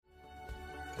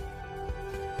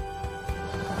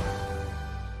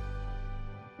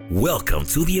Welcome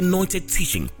to the anointed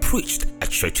teaching preached at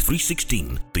Church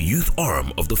 316, the youth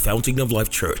arm of the Fountain of Life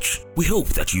Church. We hope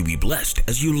that you be blessed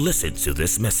as you listen to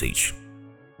this message.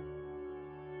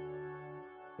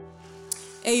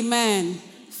 Amen.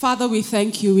 Father, we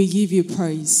thank you. We give you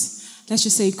praise. Let's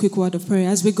just say a quick word of prayer.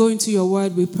 As we go into your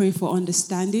word, we pray for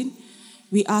understanding.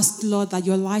 We ask, Lord, that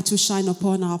your light will shine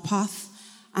upon our path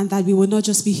and that we will not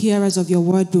just be hearers of your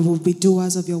word, but we will be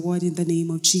doers of your word in the name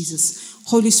of Jesus.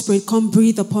 Holy Spirit, come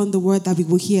breathe upon the word that we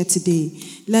will hear today.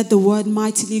 Let the word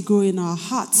mightily grow in our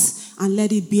hearts and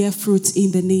let it bear fruit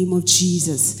in the name of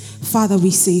Jesus. Father, we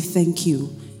say thank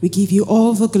you. We give you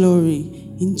all the glory.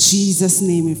 In Jesus'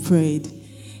 name we prayed.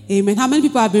 Amen. How many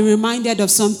people have been reminded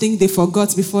of something they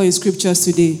forgot before in scriptures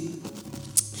today?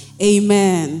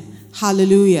 Amen.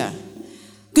 Hallelujah.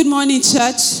 Good morning,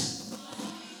 church.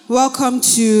 Welcome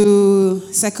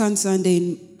to second Sunday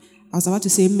in, I was about to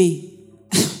say May,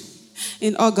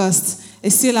 in August.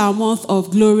 It's still our month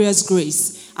of glorious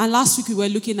grace. And last week we were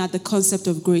looking at the concept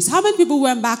of grace. How many people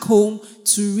went back home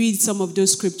to read some of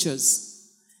those scriptures?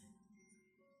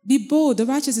 Be bold. The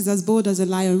righteous is as bold as a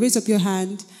lion. Raise up your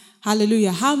hand.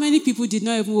 Hallelujah. How many people did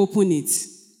not even open it?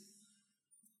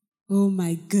 Oh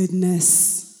my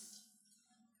goodness.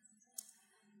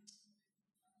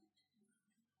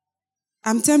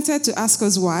 I'm tempted to ask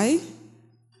us why,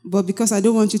 but because I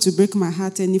don't want you to break my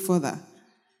heart any further,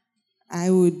 I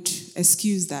would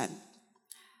excuse that.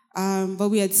 But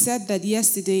we had said that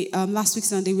yesterday, last week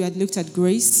Sunday, we had looked at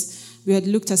grace. We had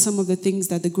looked at some of the things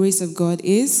that the grace of God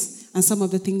is and some of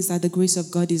the things that the grace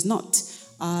of God is not.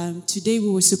 Today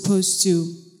we were supposed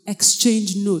to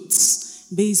exchange notes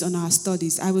based on our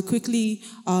studies. I will quickly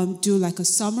do like a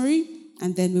summary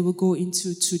and then we will go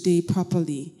into today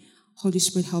properly. Holy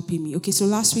Spirit helping me. Okay, so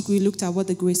last week we looked at what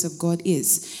the grace of God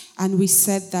is. And we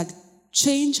said that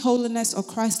change, holiness, or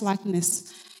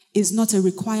Christ-likeness is not a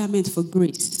requirement for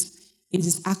grace. It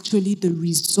is actually the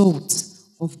result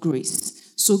of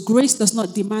grace. So grace does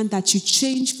not demand that you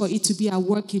change for it to be at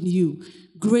work in you.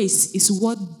 Grace is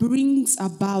what brings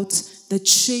about the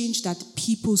change that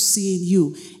people see in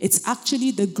you. It's actually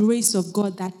the grace of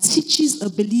God that teaches a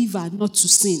believer not to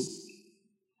sin.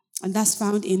 And that's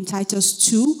found in Titus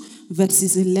 2,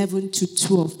 verses 11 to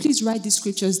 12. Please write these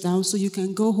scriptures down so you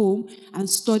can go home and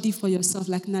study for yourself.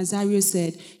 Like Nazario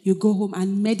said, you go home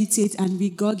and meditate and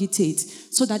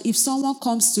regurgitate. So that if someone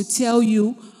comes to tell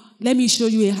you, let me show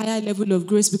you a higher level of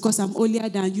grace because I'm holier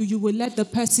than you, you will let the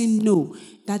person know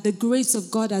that the grace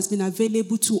of God has been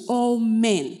available to all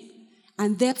men.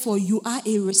 And therefore, you are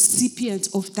a recipient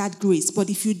of that grace.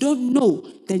 But if you don't know,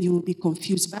 then you will be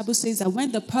confused. The Bible says that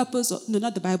when the purpose of, no,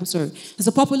 not the Bible, sorry. There's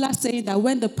a popular saying that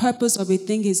when the purpose of a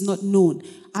thing is not known,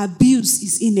 abuse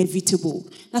is inevitable.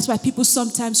 That's why people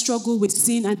sometimes struggle with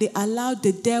sin and they allow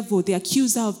the devil, the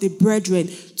accuser of the brethren,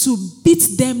 to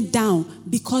beat them down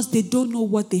because they don't know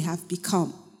what they have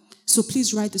become. So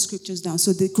please write the scriptures down.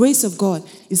 So the grace of God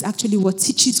is actually what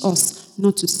teaches us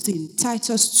not to sin.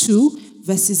 Titus 2,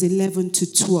 verses 11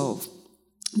 to 12.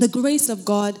 The grace of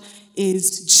God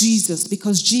is Jesus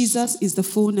because Jesus is the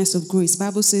fullness of grace. The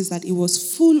Bible says that it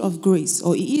was full of grace,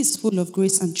 or he is full of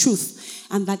grace and truth,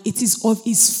 and that it is of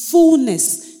his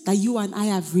fullness that you and I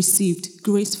have received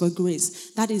grace for grace.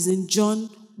 That is in John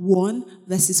 1,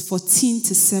 verses 14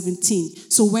 to 17.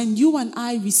 So when you and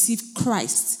I receive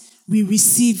Christ, we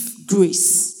receive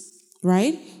grace,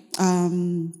 right?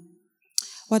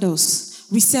 What else?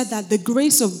 We said that the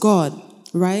grace of God,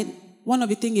 right? One of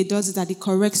the things it does is that it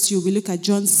corrects you. We look at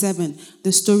John 7,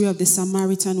 the story of the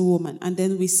Samaritan woman. And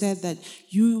then we said that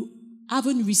you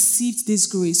haven't received this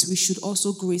grace, we should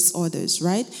also grace others,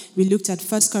 right? We looked at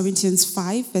 1 Corinthians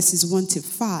 5, verses 1 to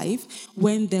 5,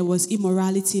 when there was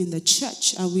immorality in the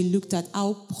church. And we looked at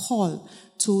how Paul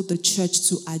told the church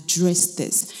to address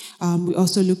this. We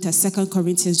also looked at 2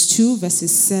 Corinthians 2,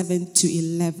 verses 7 to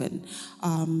 11.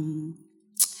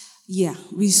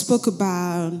 We spoke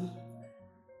about...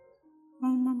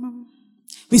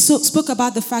 We spoke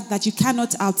about the fact that you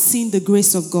cannot out-sin the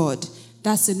grace of God.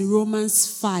 That's in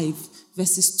Romans 5,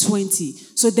 verses 20.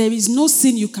 So there is no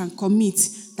sin you can commit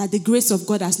that the grace of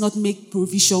God has not made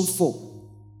provision for.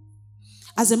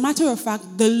 As a matter of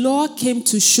fact, the law came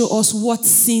to show us what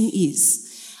sin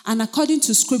is. And according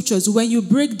to scriptures, when you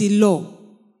break the law,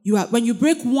 when you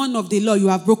break one of the law, you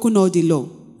have broken all the law.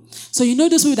 So you know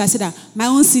those people that say that my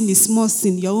own sin is small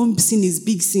sin, your own sin is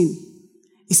big sin.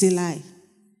 It's a lie.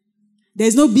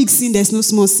 There's no big sin, there's no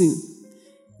small sin.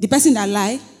 The person that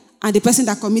lie and the person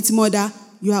that commits murder,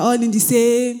 you are all in the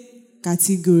same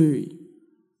category.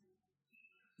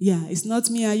 Yeah, it's not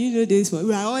me and you know this, but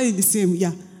we are all in the same,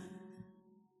 yeah.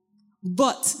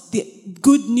 But the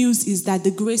good news is that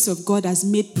the grace of God has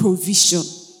made provision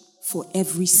for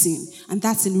every sin. And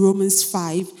that's in Romans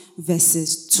 5,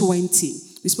 verses 20.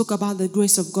 We spoke about the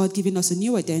grace of God giving us a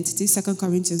new identity, 2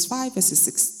 Corinthians 5, verses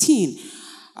 16.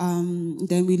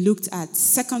 Then we looked at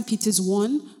 2 Peter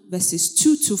 1, verses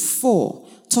 2 to 4,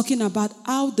 talking about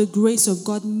how the grace of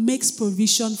God makes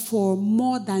provision for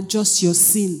more than just your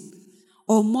sin,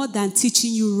 or more than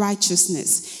teaching you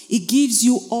righteousness. It gives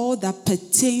you all that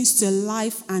pertains to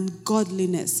life and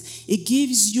godliness. It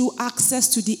gives you access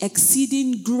to the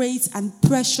exceeding great and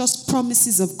precious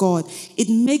promises of God. It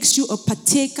makes you a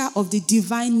partaker of the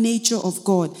divine nature of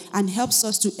God and helps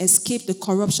us to escape the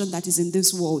corruption that is in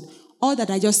this world. All that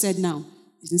I just said now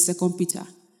is in 2 Peter.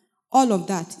 All of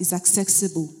that is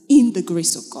accessible in the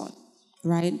grace of God,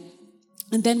 right?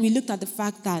 And then we looked at the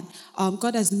fact that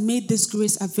God has made this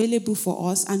grace available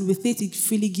for us, and with it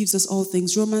freely gives us all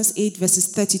things. Romans 8, verses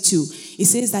 32. It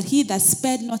says that he that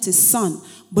spared not his son,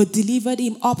 but delivered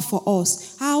him up for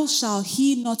us, how shall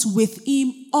he not with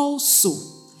him also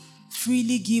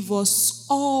freely give us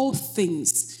all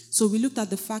things? So we looked at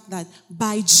the fact that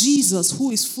by Jesus,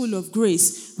 who is full of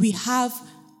grace, we have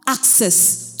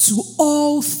access to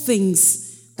all things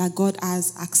that God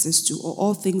has access to, or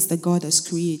all things that God has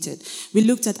created. We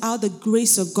looked at how the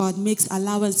grace of God makes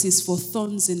allowances for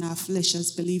thorns in our flesh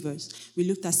as believers. We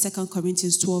looked at 2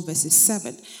 Corinthians 12, verses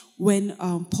 7, when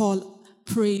Paul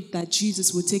prayed that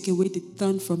Jesus would take away the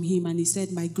thorn from him, and he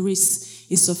said, my grace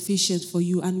is sufficient for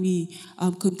you. And we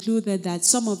concluded that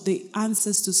some of the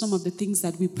answers to some of the things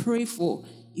that we pray for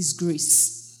is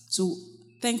grace. So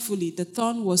thankfully, the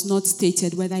thorn was not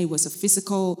stated whether it was a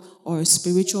physical or a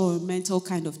spiritual or mental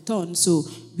kind of thorn. So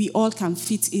we all can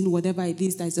fit in whatever it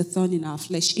is that is a thorn in our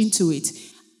flesh into it.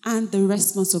 And the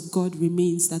response of God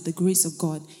remains that the grace of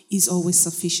God is always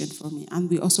sufficient for me. And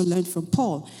we also learned from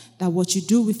Paul that what you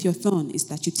do with your thorn is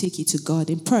that you take it to God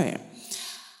in prayer.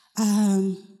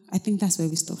 I think that's where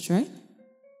we stopped, right?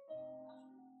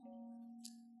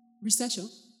 Recession?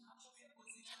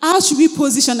 How should we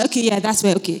position? Okay, yeah, that's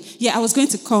where, okay. Yeah, I was going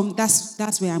to come.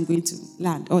 That's where I'm going to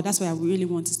land. Or that's where I really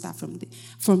want to start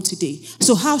from today.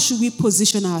 So how should we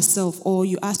position ourselves? Or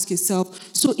you ask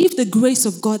yourself, so if the grace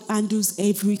of God handles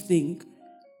everything,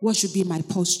 what should be my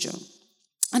posture?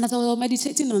 And as I was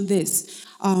meditating on this,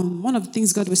 one of the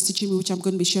things God was teaching me, which I'm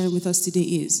going to be sharing with us today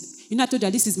is, I told you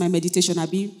that this is my meditation,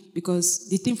 Abi, because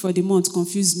the theme for the month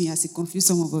confused me as it confused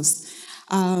some of us.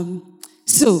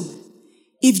 So,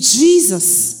 if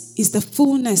Jesus is the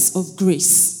fullness of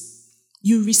grace,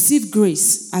 you receive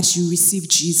grace as you receive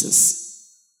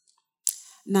Jesus.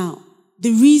 Now,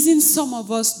 the reason some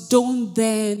of us don't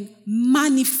then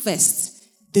manifest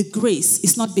the grace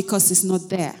is not because it's not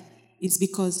there. It's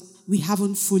because we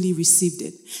haven't fully received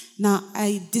it. Now,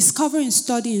 I discover in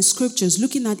studying scriptures,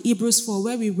 looking at Hebrews 4,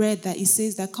 where we read that it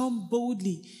says that come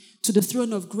boldly to the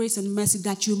throne of grace and mercy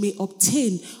that you may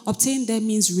obtain. Obtain there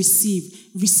means receive.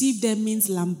 Receive there means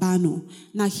lambano.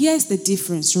 Now here's the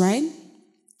difference, right?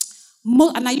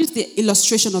 And I use the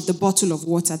illustration of the bottle of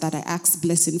water that I asked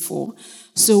Blessing for.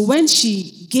 So when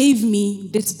she gave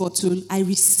me this bottle, I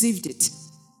received it,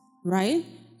 right?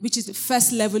 Which is the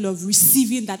first level of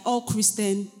receiving that all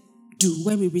Christians do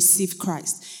when we receive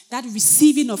Christ. That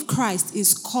receiving of Christ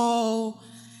is called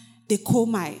the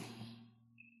komai,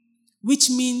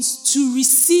 which means to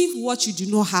receive what you do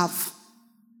not have.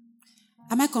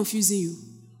 Am I confusing you?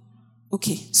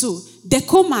 Okay, so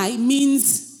dekomai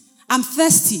means I'm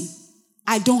thirsty.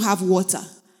 I don't have water.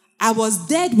 I was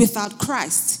dead without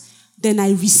Christ. Then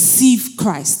I receive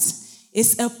Christ.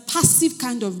 It's a passive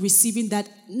kind of receiving that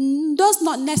does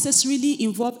not necessarily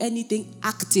involve anything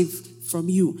active from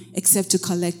you except to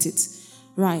collect it.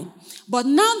 Right? But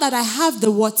now that I have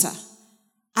the water,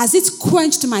 has it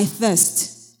quenched my thirst?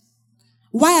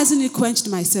 Why hasn't it quenched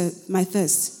my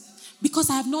thirst? Because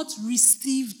I have not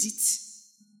received it.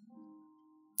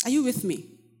 Are you with me?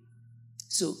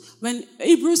 So, when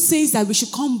Hebrews says that we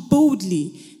should come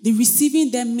boldly, the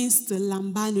receiving there means the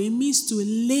lambano. It means to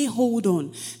lay hold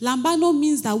on. Lambano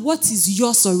means that what is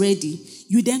yours already,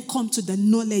 you then come to the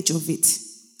knowledge of it.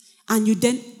 And you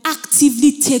then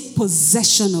actively take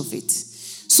possession of it.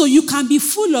 So you can be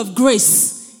full of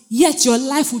grace, yet your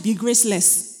life will be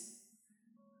graceless.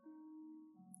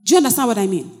 Do you understand what I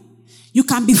mean? You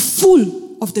can be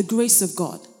full of the grace of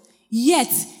God, yet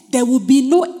there will be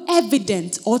no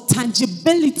evidence or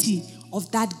tangibility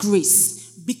of that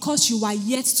grace because you are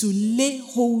yet to lay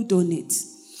hold on it.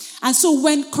 And so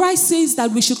when Christ says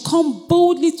that we should come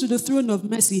boldly to the throne of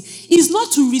mercy, it's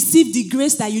not to receive the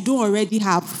grace that you don't already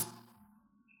have.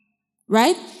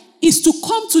 Right? It's to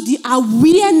come to the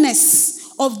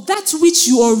awareness of that which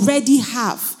you already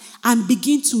have and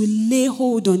begin to lay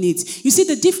hold on it. You see,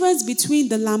 the difference between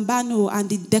the lambano and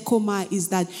the decoma is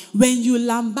that when you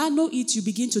lambano it, you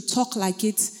begin to talk like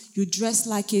it, you dress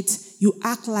like it, you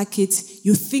act like it,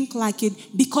 you think like it,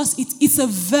 because it's a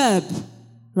verb,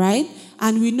 right?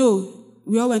 And we know,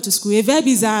 we all went to school, a verb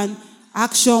is an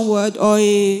action word or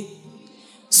a...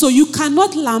 So you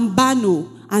cannot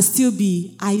lambano and still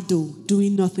be idle,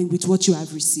 doing nothing with what you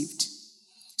have received.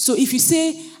 So if you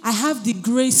say, I have the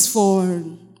grace for...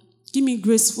 Give me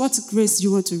grace. What grace do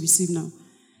you want to receive now?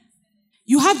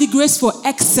 You have the grace for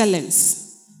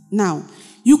excellence. Now,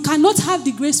 you cannot have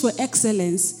the grace for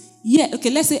excellence. Yeah, okay,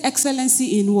 let's say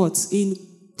excellency in what? In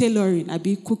tailoring,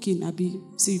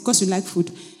 cooking, see, because you like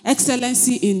food.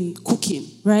 Excellency in cooking,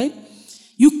 right?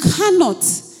 You cannot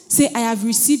say, I have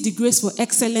received the grace for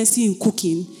excellency in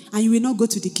cooking, and you will not go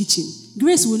to the kitchen.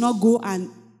 Grace will not go and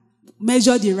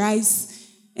measure the rice,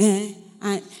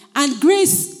 and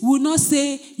grace will not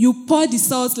say, you pour the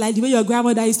salt like the way your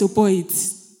grandmother used to pour it.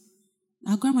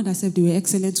 Our grandmother said they were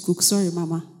excellent cooks. Sorry,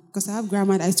 Mama, because I have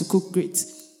grandmother that used to cook great.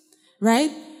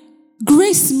 Right?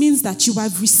 Grace means that you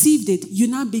have received it. You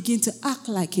now begin to act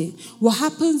like it. What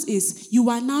happens is you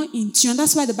are now in tune.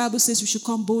 That's why the Bible says we should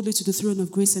come boldly to the throne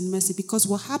of grace and mercy, because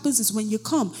what happens is when you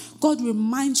come, God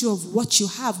reminds you of what you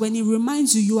have. When He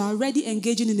reminds you, you are already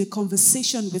engaging in a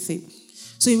conversation with Him.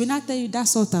 So He will not tell you,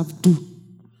 that's what I've do.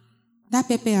 That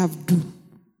pepper I've do.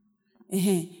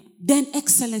 Then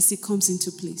excellency comes into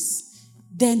place.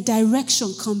 Then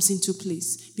direction comes into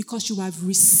place because you have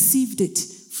received it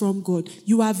from God.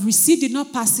 You have received it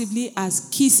not passively as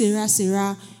ki sera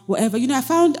sera, whatever. You know, I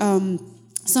found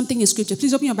something in Scripture.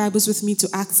 Please open your Bibles with me to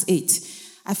Acts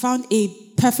 8. I found a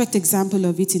perfect example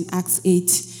of it in Acts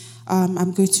 8.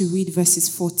 I'm going to read verses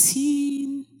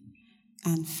 14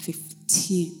 and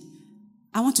 15.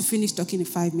 I want to finish talking in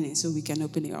 5 minutes so we can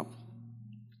open it up.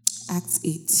 Acts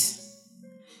 8.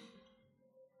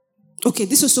 Okay,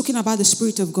 this was talking about the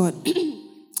Spirit of God.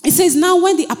 It says, now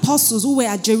when the apostles who were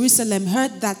at Jerusalem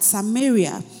heard that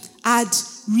Samaria had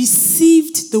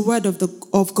received the word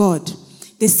of God,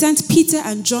 they sent Peter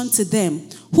and John to them,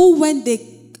 who when they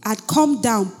had come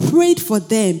down, prayed for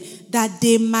them that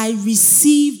they might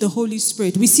receive the Holy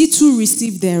Spirit. We see two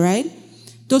receive there, right?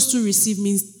 Those two receive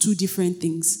means two different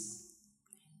things.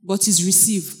 But it's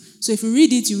receive. So if you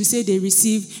read it, you will say they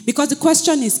receive. Because the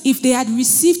question is, if they had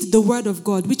received the word of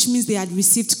God, which means they had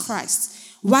received Christ,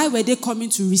 why were they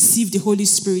coming to receive the Holy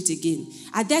Spirit again?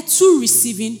 Are there two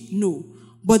receiving? No.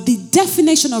 But the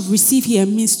definition of receive here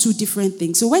means two different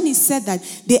things. So when he said that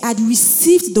they had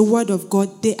received the word of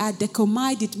God, they had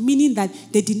decommoded it, meaning that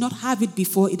they did not have it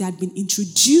before, it had been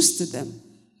introduced to them.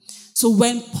 So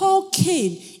when Paul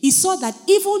came, he saw that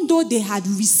even though they had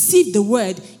received the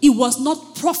word, it was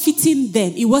not profiting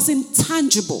them. It wasn't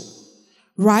tangible,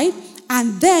 right?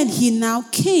 And then he now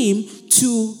came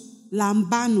to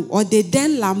Lambano, or they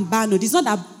then Lambano. It's not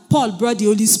that Paul brought the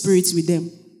Holy Spirit with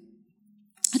them.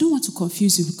 I don't want to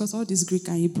confuse you because all this Greek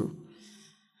and Hebrew.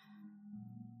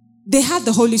 They had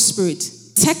the Holy Spirit.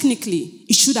 Technically,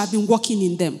 it should have been working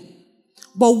in them.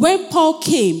 But when Paul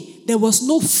came, there was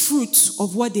no fruit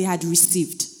of what they had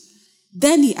received.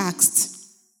 Then he asked.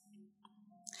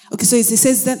 Okay, so it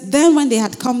says that then when they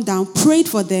had come down, prayed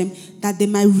for them that they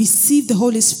might receive the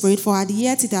Holy Spirit, for as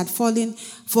yet it had fallen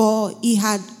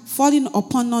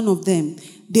upon none of them.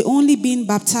 They only being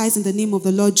baptized in the name of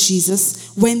the Lord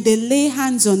Jesus. When they lay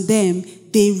hands on them,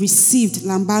 they received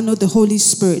Lambano, the Holy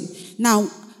Spirit. Now,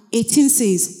 18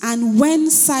 says, and when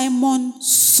Simon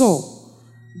saw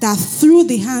that through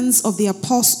the hands of the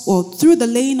apostle, or through the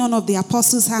laying on of the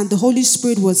apostles' hand, the Holy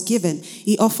Spirit was given,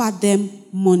 he offered them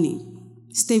money.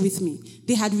 Stay with me.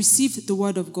 They had received the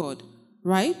word of God,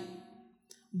 right?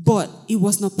 But it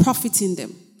was not profiting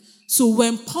them. So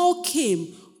when Paul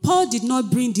came, Paul did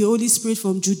not bring the Holy Spirit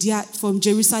from Judea, from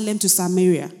Jerusalem to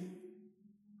Samaria,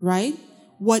 right?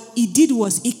 What he did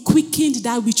was he quickened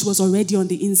that which was already on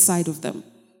the inside of them.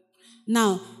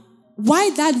 Now, why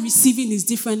that receiving is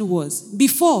different was,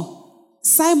 before,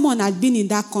 Simon had been in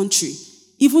that country.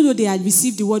 Even though they had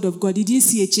received the word of God, he didn't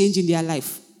see a change in their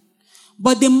life.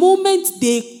 But the moment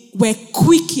they were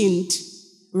quickened,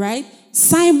 right,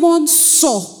 Simon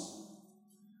saw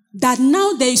that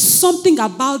now there is something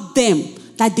about them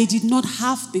that they did not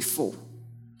have before.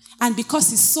 And because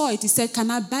he saw it, he said,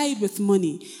 can I buy it with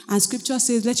money? And scripture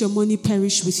says, let your money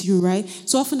perish with you, right?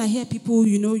 So often I hear people,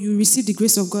 you receive the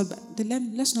grace of God, but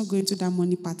let's not go into that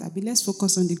money part. Let's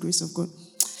focus on the grace of God.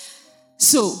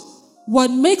 So,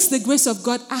 what makes the grace of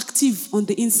God active on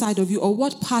the inside of you, or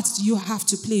what part do you have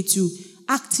to play to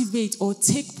activate or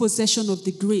take possession of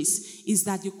the grace, is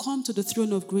that you come to the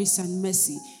throne of grace and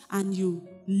mercy and you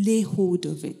lay hold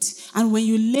of it. And when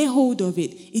you lay hold of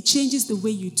it, it changes the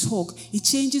way you talk. It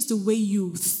changes the way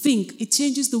you think. It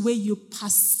changes the way you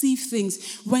perceive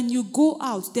things. When you go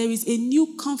out, there is a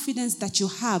new confidence that you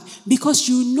have because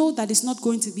you know that it's not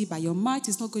going to be by your might.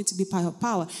 It's not going to be by your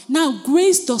power. Now,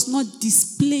 grace does not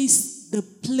displace the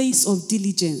place of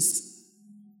diligence.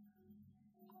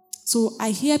 So I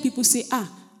hear people say,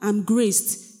 I'm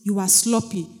graced. You are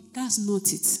sloppy. That's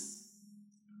not it.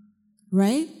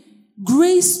 Right?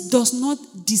 Grace does not,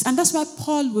 and that's why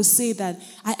Paul will say that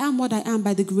I am what I am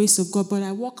by the grace of God, but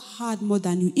I work hard more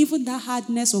than you. Even that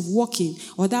hardness of working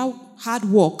or that hard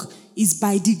work is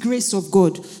by the grace of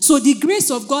God. So the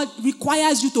grace of God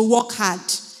requires you to work hard.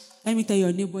 Let me tell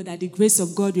your neighbor that the grace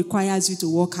of God requires you to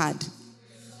work hard.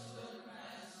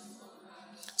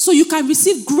 So you can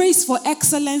receive grace for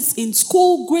excellence in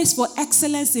school, grace for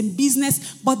excellence in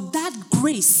business, but that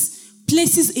grace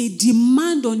places a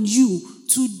demand on you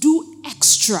to do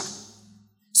extra.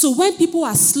 So when people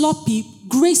are sloppy,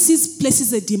 grace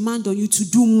places a demand on you to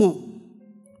do more.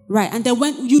 Right? And then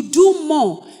when you do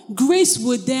more, grace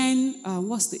will then,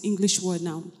 what's the English word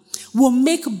now? Will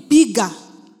make bigger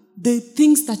the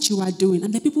things that you are doing.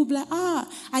 And the people will be like,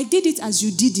 I did it as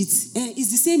you did it.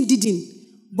 It's the same didding.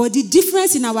 But the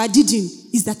difference in our didding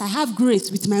is that I have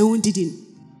grace with my own didding.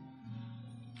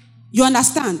 You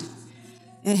understand?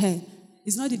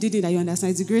 It's not the didding that you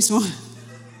understand, it's the grace one.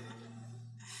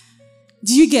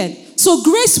 Do you get? So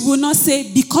grace will not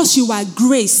say, because you are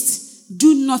graced,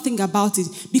 do nothing about it.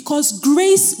 Because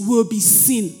grace will be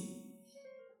seen.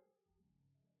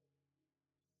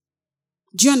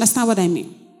 Do you understand what I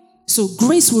mean? So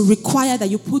grace will require that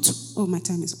you put, my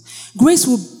time is up. Grace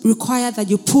will require that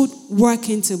you put work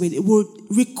into it. It will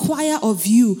require of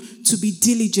you to be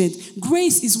diligent.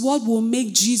 Grace is what will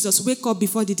make Jesus wake up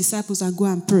before the disciples and go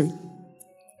and pray.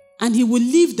 And he will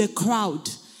leave the crowd.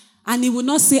 And he will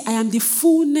not say, I am the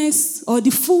fullness, or the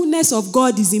fullness of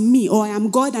God is in me, or I am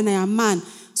God and I am man.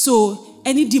 So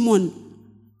any demon,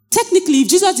 technically, if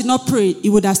Jesus did not pray, he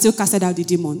would have still casted out the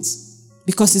demons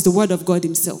because it's the word of God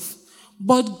himself.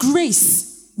 But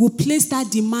grace will place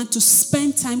that demand to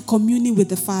spend time communing with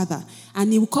the Father.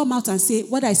 And he will come out and say,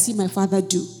 what I see my Father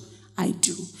do, I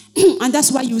do. And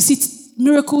that's why you see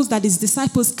miracles that his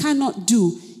disciples cannot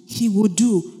do, he will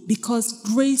do, because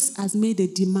grace has made a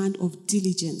demand of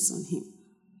diligence on him.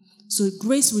 So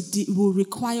grace will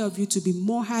require of you to be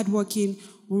more hardworking,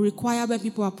 will require when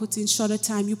people are putting shorter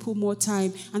time, you put more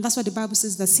time. And that's why the Bible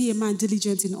says that see a man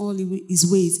diligent in all his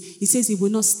ways. It says he will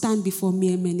not stand before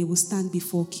mere men, he will stand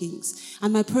before kings.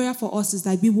 And my prayer for us is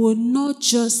that we will not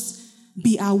just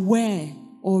be aware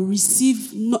or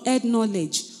receive head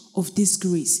knowledge of this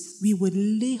grace. We will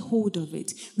lay hold of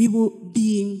it. We will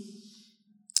be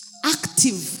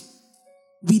active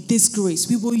with this grace.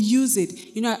 We will use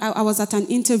it. You know, I was at an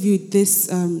interview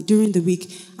during the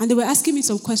week, and they were asking me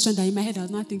some questions that in my head I was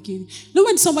not thinking. You know,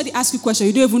 when somebody asks you a question,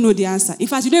 you don't even know the answer. In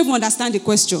fact, you don't even understand the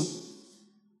question.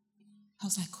 I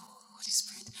was like, Holy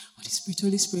Spirit, Holy Spirit,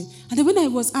 Holy Spirit. And then when I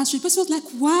was answering, the person was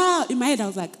like, wow. In my head, I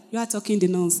was like, you are talking the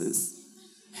nonsense.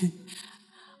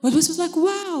 But the person was like,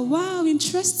 wow,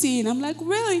 interesting. I'm like,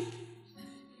 really?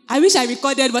 I wish I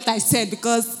recorded what I said,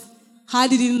 because how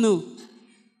did you know?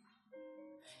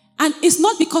 And it's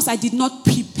not because I did not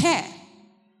prepare.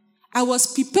 I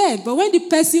was prepared. But when the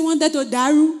person wanted to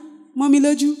daru, Mommy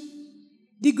Loju,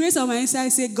 the grace of my inside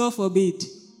said, God forbid.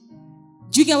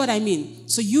 Do you get what I mean?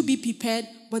 So you be prepared,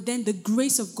 but then the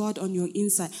grace of God on your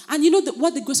inside. And you know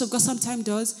what the grace of God sometimes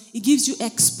does? It gives you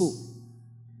expo.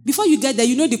 Before you get there,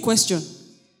 you know the question.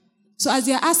 So as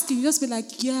they're asking, you just be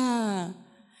like, yeah.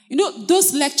 You know,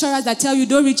 those lecturers that tell you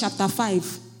don't read chapter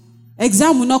 5.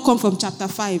 Exam will not come from chapter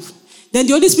 5. Then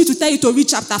the Holy Spirit will tell you to read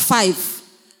chapter 5.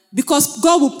 Because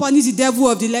God will punish the devil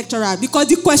of the lecturer. Because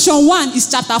the question 1 is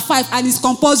chapter 5 and it's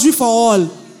compulsory for all.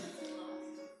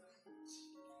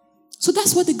 So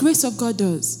that's what the grace of God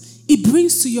does. It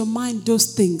brings to your mind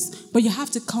those things. But you have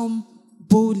to come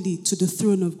boldly to the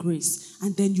throne of grace.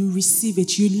 And then you receive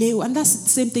it. You lay. And that's the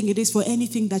same thing it is for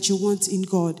anything that you want in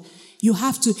God. You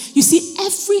have to. You see,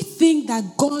 everything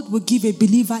that God will give a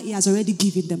believer, he has already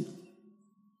given them.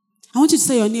 I want you to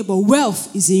tell your neighbor,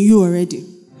 wealth is in you already.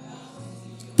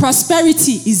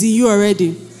 Prosperity is in you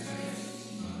already.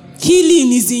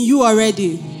 Healing is in you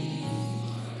already.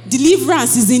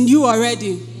 Deliverance is in you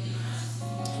already.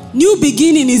 New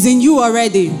beginning is in you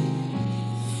already.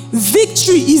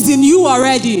 Victory is in you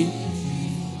already.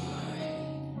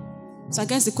 So I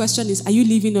guess the question is, are you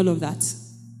living all of that?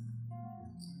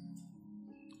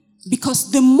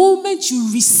 Because the moment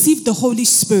you receive the Holy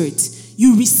Spirit,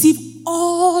 you receive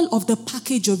all of the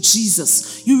package of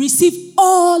Jesus. You receive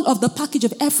all of the package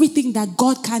of everything that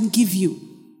God can give you.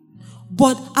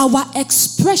 But our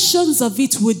expressions of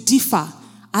it would differ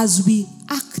as we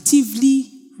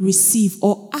actively receive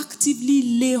or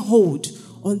actively lay hold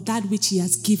on that which he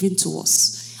has given to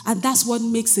us. And that's what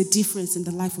makes a difference in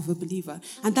the life of a believer.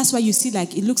 And that's why you see,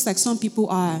 like, it looks like some people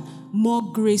are more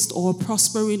graced or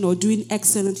prospering or doing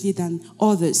excellently than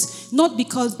others. Not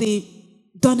because they've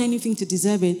done anything to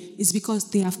deserve it. It's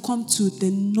because they have come to the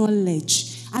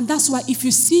knowledge. And that's why if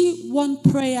you see one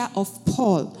prayer of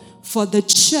Paul for the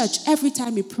church, every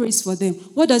time he prays for them,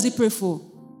 what does he pray for?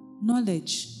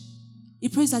 Knowledge. He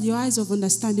prays that your eyes of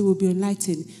understanding will be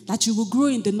enlightened, that you will grow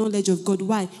in the knowledge of God.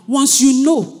 Why? Once you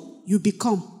know, you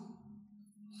become.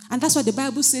 And that's why the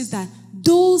Bible says that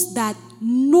those that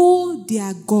know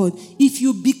their God, if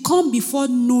you become before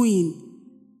knowing,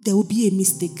 there will be a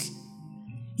mistake.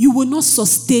 You will not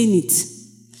sustain it.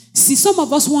 See, some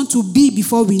of us want to be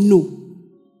before we know.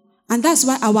 And that's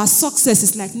why our success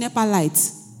is like NEPA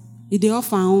lights. They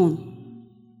off our own.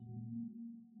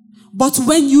 But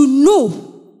when you know,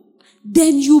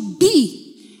 then you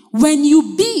be. When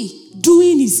you be,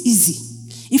 doing is easy.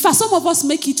 In fact, some of us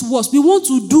make it worse. We want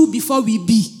to do before we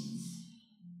be.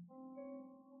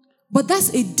 But that's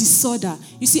a disorder.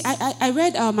 You see, I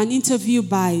read an interview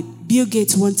by Bill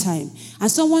Gates one time, and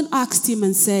someone asked him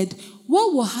and said,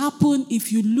 what will happen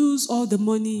if you lose all the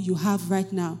money you have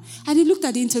right now? And he looked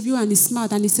at the interviewer and he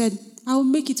smiled and he said, I will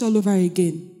make it all over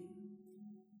again.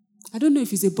 I don't know if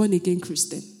he's a born-again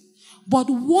Christian. But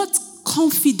what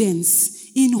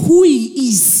confidence in who he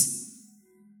is,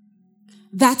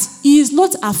 that he is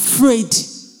not afraid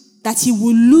that he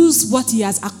will lose what he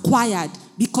has acquired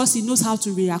because he knows how to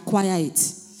reacquire it.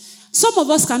 Some of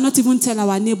us cannot even tell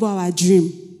our neighbor our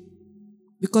dream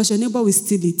because your neighbor will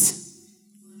steal it.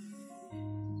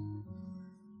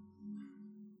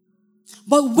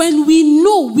 But when we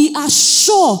know, we are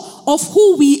sure of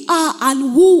who we are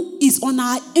and who is on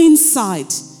our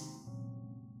inside,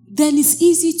 then it's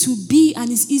easy to be and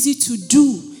it's easy to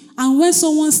do. And when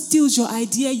someone steals your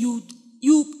idea, you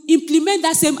implement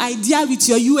that same idea with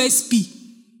your USP.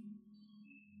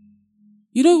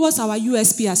 You know what's our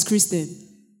USP as Christian?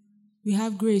 We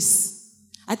have grace.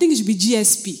 I think it should be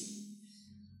GSP.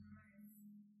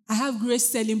 I have grace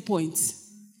selling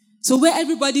points. So where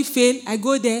everybody fail, I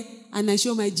go there and I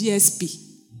show my GSP.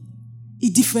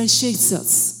 It differentiates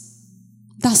us.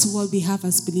 That's what we have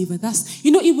as believers. That's,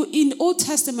 in the Old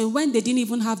Testament, when they didn't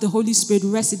even have the Holy Spirit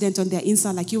resident on their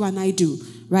inside like you and I do,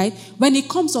 right? When it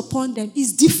comes upon them,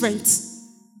 it's different.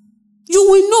 You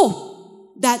will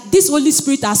know that this Holy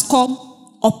Spirit has come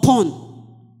upon.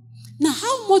 Now,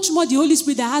 how much more the Holy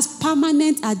Spirit that has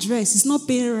permanent address? It's not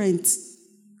paying rent,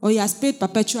 or he has paid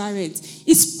perpetual rent.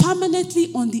 It's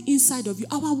permanently on the inside of you.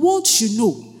 Our world should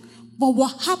know. But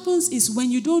what happens is when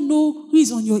you don't know who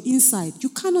is on your inside, you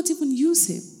cannot even use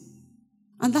him.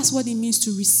 And that's what it means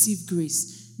to receive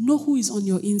grace. Know who is on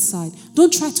your inside.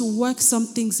 Don't try to work some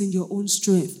things in your own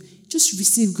strength. Just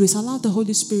receive grace. Allow the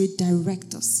Holy Spirit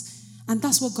direct us. And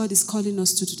that's what God is calling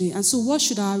us to today. And so what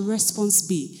should our response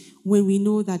be when we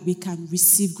know that we can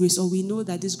receive grace, or we know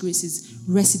that this grace is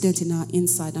resident in our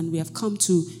inside and we have come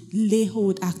to lay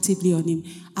hold actively on him?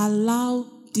 Allow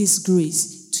this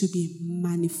grace to be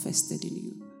manifested in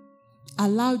you.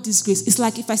 Allow this grace. It's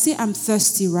like if I say I'm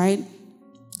thirsty, right?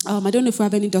 I don't know if we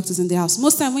have any doctors in the house.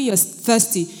 Most time when you're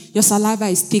thirsty, your saliva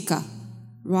is thicker,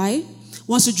 right?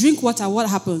 Once you drink water, what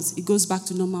happens? It goes back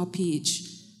to normal pH.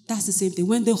 That's the same thing.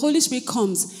 When the Holy Spirit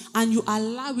comes and you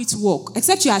allow it to work,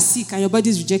 except you are sick and your body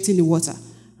is rejecting the water,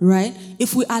 right?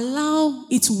 If we allow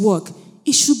it to work,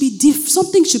 it should be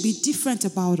something should be different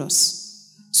about us.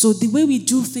 So the way we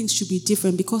do things should be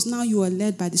different because now you are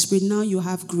led by the Spirit. Now you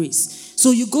have grace.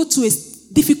 So you go to a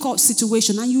difficult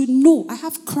situation and you know, I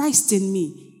have Christ in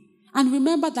me. And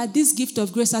remember that this gift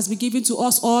of grace has been given to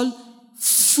us all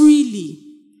freely.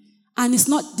 And it's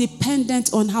not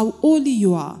dependent on how holy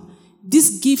you are.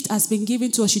 This gift has been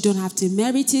given to us. You don't have to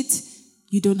merit it.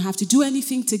 You don't have to do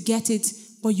anything to get it.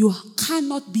 But you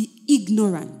cannot be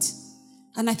ignorant.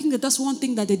 And I think that that's one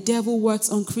thing that the devil works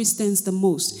on Christians the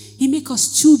most. He makes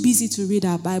us too busy to read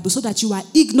our Bible so that you are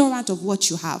ignorant of what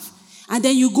you have. And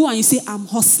then you go and you say, I'm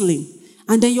hustling.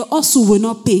 And then your hustle will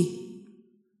not pay.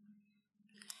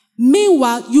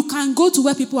 Meanwhile, you can go to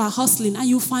where people are hustling and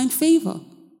you find favor.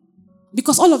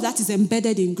 Because all of that is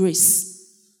embedded in grace.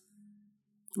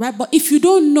 Right? But if you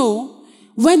don't know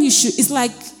when you should, it's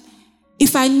like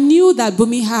if I knew that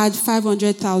Bumi had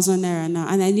 500,000 naira now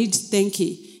and I need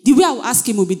 10K, the way I will ask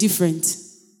him will be different.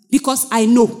 Because I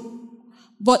know.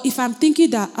 But if I'm thinking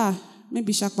that,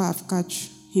 maybe Shakwa have catch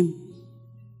him.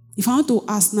 If I want to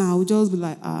ask now, I will just be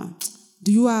like,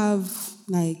 do you have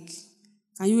Like,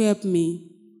 can you help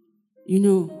me? You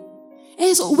know.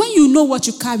 And so when you know what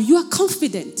you carry, you are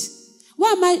confident.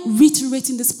 Why am I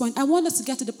reiterating this point? I want us to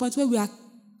get to the point where we are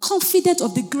confident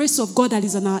of the grace of God that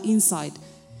is on our inside.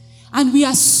 And we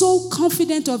are so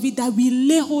confident of it that we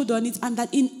lay hold on it, and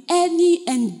that in any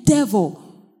endeavor,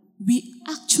 we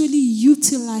actually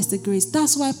utilize the grace.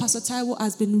 That's why Pastor Taiwo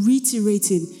has been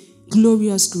reiterating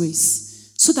glorious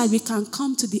grace, so that we can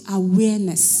come to the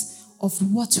awareness of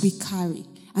what we carry.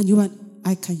 And you and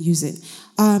I can use it.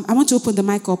 I want to open the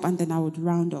mic up, and then I would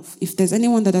round off. If there's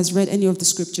anyone that has read any of the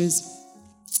scriptures,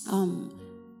 I'll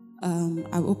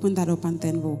open that up, and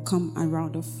then we'll come and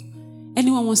round off.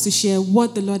 Anyone wants to share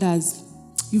what the Lord has?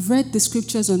 You've read the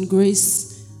scriptures on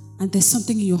grace, and there's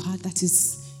something in your heart that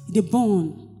is the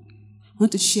bone. I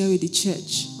want to share with the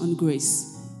church on grace.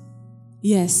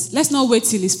 Yes, let's not wait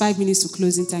till it's 5 minutes to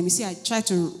closing time. You see, I try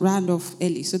to round off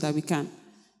early so that we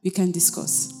can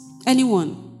discuss.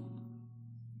 Anyone?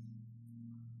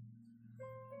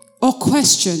 Or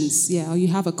questions? Yeah, or you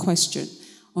have a question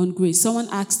on grace. Someone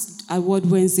asked at Word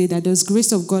Wednesday that does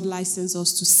grace of God license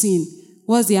us to sin?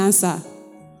 What's the answer?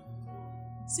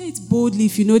 Say it boldly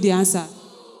if you know the answer.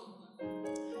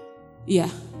 Yeah.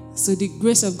 So the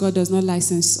grace of God does not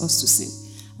license us to sin.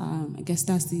 I guess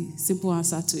that's the simple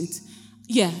answer to it.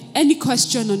 Yeah. Any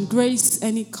question on grace?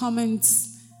 Any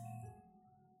comments?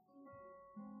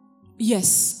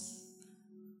 Yes.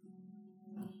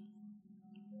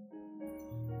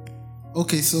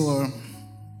 Okay, so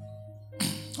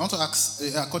I want to ask,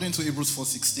 according to Hebrews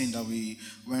 4:16 that we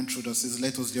went through, that says,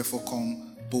 "Let us therefore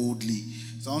come boldly."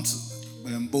 So I want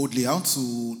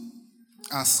to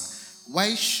ask, why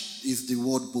is the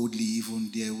word boldly even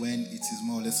there when it is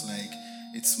more or less like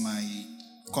it's my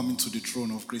coming to the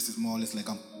throne of grace? Is more or less like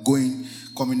I'm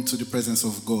coming to the presence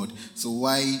of God. So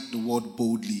why the word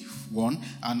boldly? One,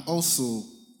 and also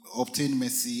obtain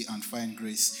mercy and find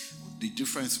grace. The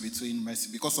difference between mercy,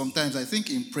 because sometimes I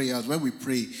think in prayers, when we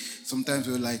pray, sometimes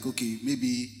we're like, okay,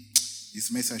 maybe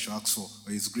it's mercy I should ask for,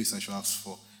 or it's grace I should ask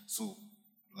for. So,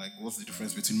 like, what's the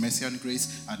difference between mercy and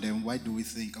grace? And then why do we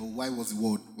think, or why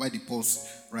did Paul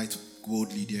write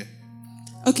boldly there?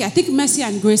 Okay, I think mercy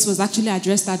and grace was actually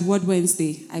addressed at Word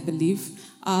Wednesday, I believe.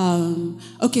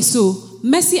 Okay, so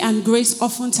mercy and grace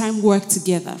oftentimes work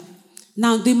together.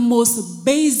 Now, the most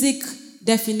basic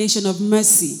definition of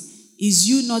mercy is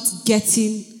you not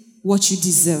getting what you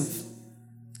deserve.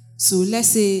 So let's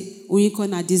say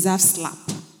Onyekona deserves slap,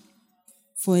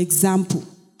 for example.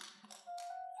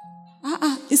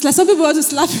 It's like some people want to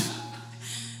slap you.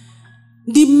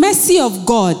 The mercy of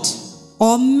God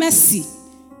or mercy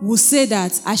will say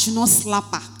that I should not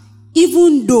slap her,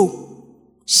 even though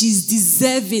she's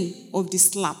deserving of the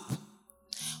slap.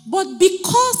 But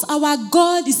because our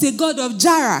God is a God of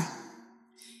Jara,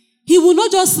 He will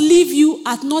not just leave you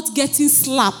at not getting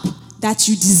slap that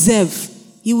you deserve.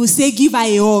 He will say, give her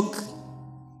a hug.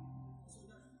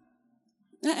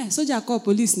 Soldier call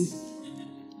police.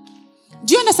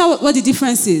 Do you understand what the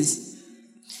difference is?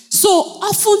 So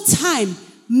oftentimes,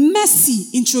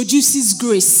 mercy introduces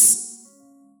grace.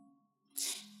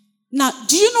 Now,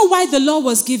 do you know why the law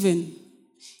was given?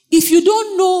 If you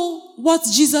don't know what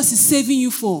Jesus is saving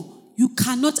you for, you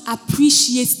cannot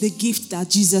appreciate the gift that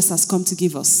Jesus has come to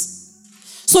give us.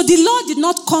 So the law did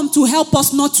not come to help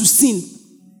us not to sin.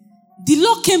 The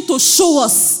law came to show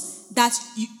us that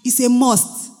it's a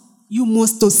must. You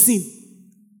must to sin.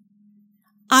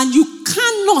 And you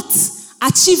cannot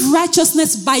achieve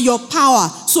righteousness by your power.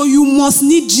 So you must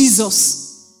need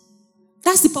Jesus.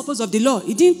 That's the purpose of the law.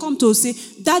 It didn't come to say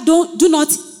that do not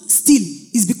steal.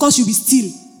 It's because you will steal.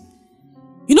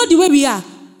 You know the way we are.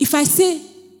 If I say,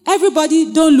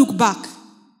 everybody don't look back,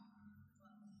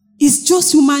 it's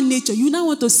just human nature. You now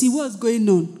want to see what's going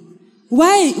on.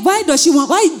 Why does she not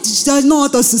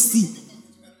want us to see?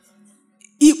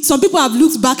 Some people have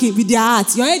looked back with their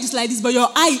heart. Your head is like this, but your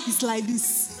eye is like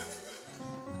this.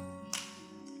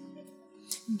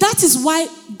 That is why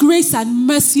grace and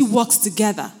mercy works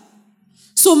together.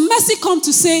 So mercy comes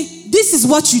to say, this is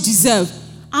what you deserve.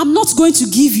 I'm not going to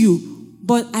give you,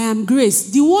 but I am grace.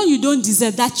 The one you don't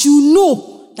deserve, that you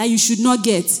know that you should not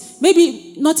get.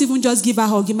 Maybe not even just give her a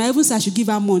hug. He might even say I should give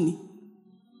her money.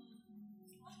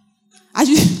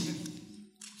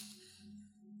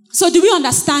 So do we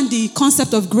understand the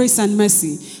concept of grace and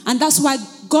mercy? And that's why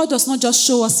God does not just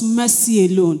show us mercy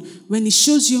alone. When He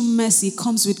shows you mercy, it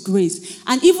comes with grace.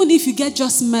 And even if you get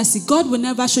just mercy, God will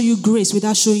never show you grace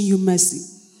without showing you mercy.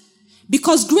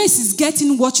 Because grace is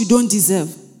getting what you don't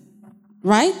deserve.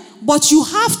 Right? But you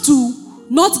have to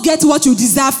not get what you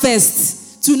deserve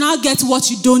first to now get what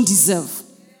you don't deserve.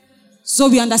 So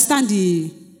we understand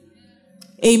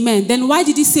Amen. Then why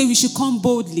did he say we should come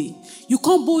boldly? You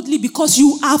come boldly because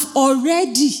you have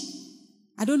already,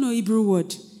 I don't know Hebrew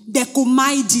word,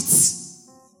 decomide it.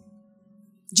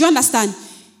 Do you understand?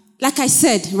 Like I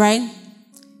said, right?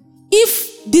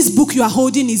 If this book you are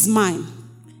holding is mine,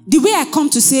 the way I come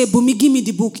to say, Bumi, give me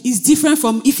the book, is different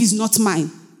from if it's not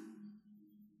mine.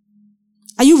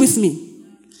 Are you with me?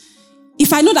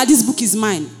 If I know that this book is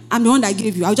mine, I'm the one that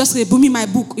gave you, I'll just say, Bumi, my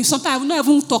book. If sometimes I will not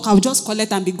even talk, I'll just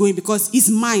collect and be going because it's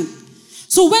mine.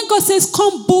 So when God says,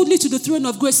 come boldly to the throne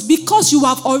of grace, because you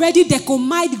have already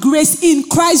decomide grace in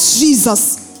Christ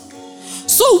Jesus.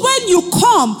 So when you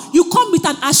come with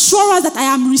an assurance that I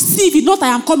am receiving, not I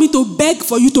am coming to beg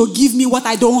for you to give me what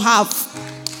I don't have.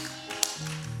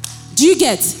 Do you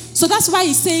get? So that's why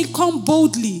he's saying, come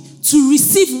boldly to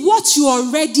receive what you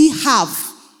already have.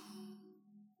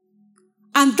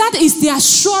 And that is the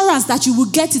assurance that you will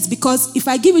get it, because if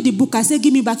I give you the book, I say,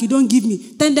 give me back, you don't give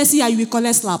me. Tendency, you will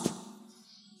collect slap.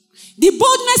 The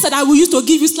boldness that I will use to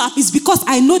give you slap is because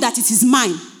I know that it is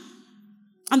mine.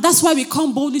 And that's why we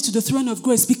come boldly to the throne of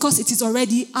grace, because it is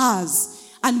already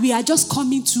ours. And we are just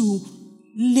coming to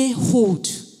lay hold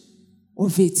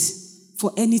of it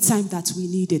for any time that we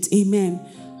need it. Amen.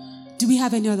 Do we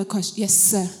have any other questions? Yes,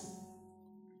 sir.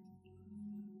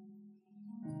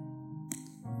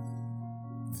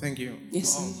 Thank you.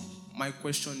 Yes. My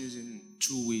question is in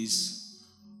two ways.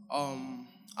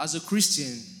 As a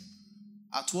Christian,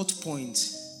 at what point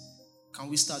can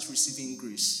we start receiving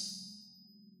grace?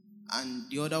 And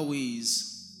the other way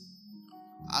is,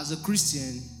 as a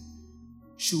Christian,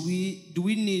 do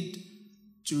we need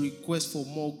to request for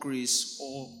more grace,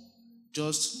 or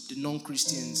just the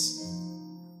non-Christians?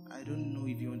 I don't know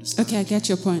if you understand. Okay, I get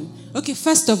your point. Okay,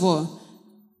 first of all,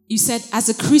 you said as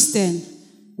a Christian,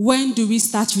 when do we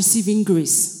start receiving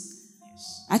grace?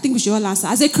 Yes. I think we should all answer.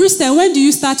 As a Christian, when do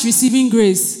you start receiving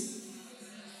grace?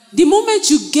 The moment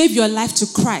you gave your life to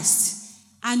Christ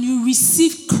and you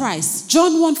receive Christ.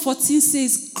 John 1:14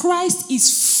 says, Christ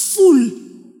is full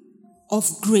of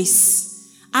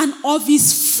grace, and of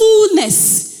his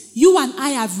fullness, you and I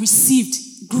have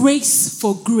received grace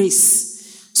for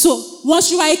grace. So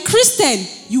once you are a Christian,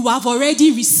 you have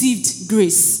already received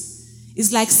grace.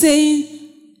 It's like saying,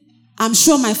 I'm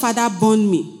sure my father born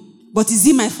me, but is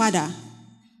he my father?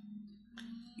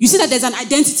 You see that there's an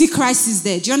identity crisis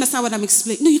there. Do you understand what I'm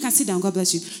explaining? No, you can sit down. God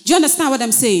bless you. Do you understand what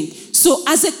I'm saying? So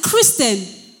as a Christian,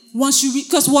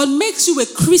 because what makes you a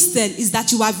Christian is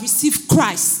that you have received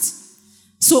Christ.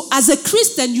 So as a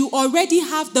Christian, you already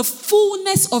have the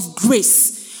fullness of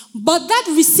grace. But that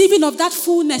receiving of that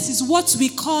fullness is what we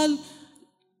call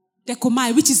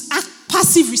dekomai, which is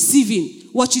passive receiving.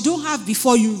 What you don't have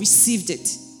before you received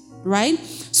it. Right?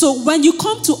 So when you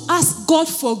come to ask God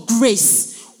for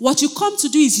grace, what you come to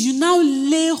do is you now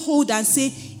lay hold and say,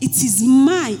 it is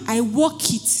mine, I walk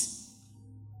it.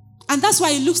 And that's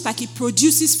why it looks like it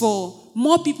produces for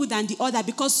more people than the other,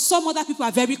 because some other people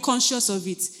are very conscious of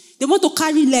it. They want to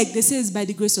carry leg, they say it's by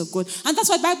the grace of God. And that's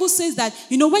why the Bible says that,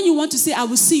 when you want to say, I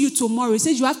will see you tomorrow, it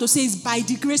says you have to say it's by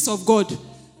the grace of God.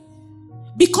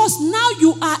 Because now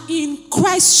you are in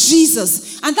Christ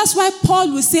Jesus. And that's why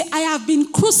Paul will say, I have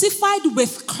been crucified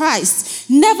with Christ.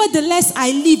 Nevertheless,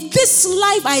 I live. This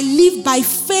life I live by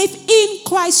faith in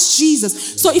Christ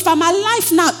Jesus. So if I'm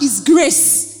alive now, it's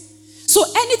grace. So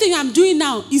anything I'm doing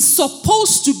now is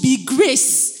supposed to be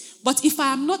grace. But if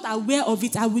I am not aware of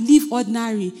it, I will live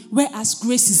ordinary, whereas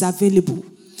grace is available.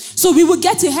 So we will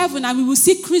get to heaven and we will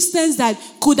see Christians that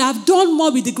could have done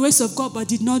more with the grace of God but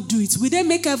did not do it. Will they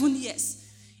make heaven? Yes.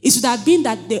 It should have been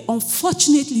that they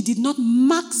unfortunately did not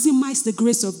maximize the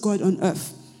grace of God on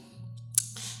earth.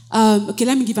 Okay,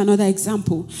 let me give another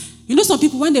example. Some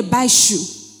people, when they buy shoe,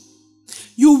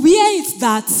 you wear it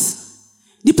that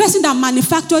the person that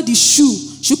manufactured the shoe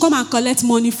should come and collect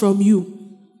money from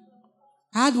you.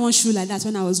 I had one shoe like that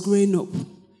when I was growing up.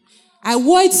 I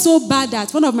wore it so bad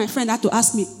that one of my friends had to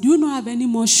ask me, do you not have any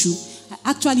more shoe?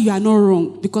 Actually, you are not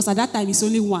wrong, because at that time it's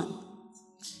only one.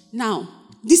 Now,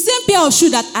 the same pair of shoe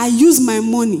that I use my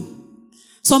money,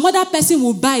 some other person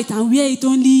will buy it and wear it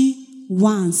only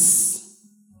once.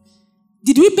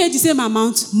 Did we pay the same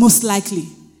amount? Most likely.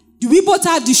 Do we both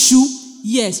have the shoe?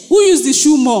 Yes. Who used the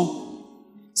shoe more?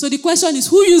 So the question is,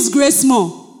 who used grace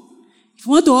more? If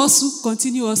you want to hustle,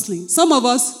 continue hustling. Some of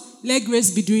us, let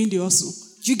grace be doing the hustle.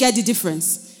 Do you get the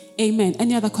difference? Amen.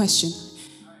 Any other question?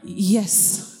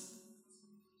 Yes.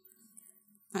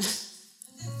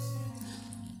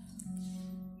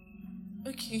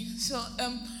 Okay, so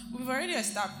we've already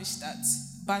established that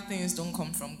bad things don't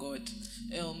come from God.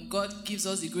 God gives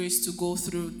us the grace to go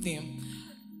through them.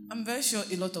 I'm very sure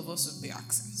a lot of us will be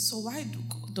asking, so why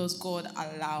does God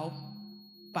allow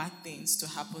bad things to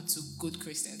happen to good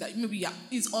Christians? That maybe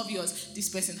it's obvious this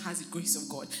person has the grace of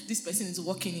God. This person is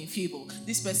walking in favor.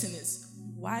 This person is...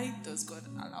 Why does God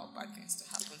allow bad things to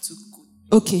happen to good?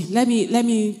 Okay, let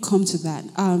me come to that.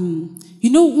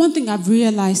 One thing I've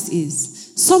realized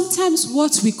is sometimes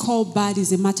what we call bad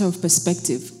is a matter of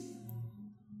perspective.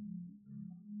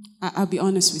 I'll be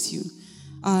honest with you.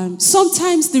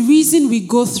 Sometimes the reason we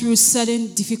go through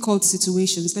certain difficult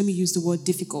situations, let me use the word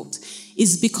difficult,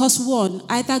 is because one,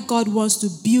 either God wants to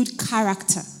build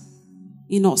character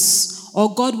in us,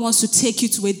 or God wants to take you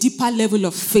to a deeper level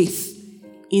of faith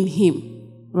in Him,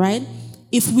 right?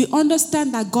 If we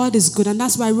understand that God is good, and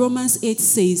that's why Romans 8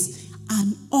 says,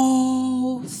 and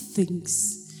all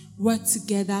things work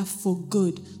together for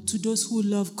good to those who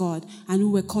love God and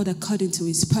who were called according to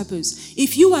His purpose.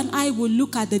 If you and I will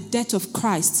look at the death of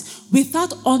Christ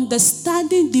without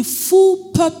understanding the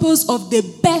full purpose of the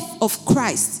birth of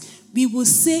Christ, we will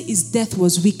say His death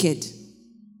was wicked.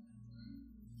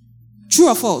 True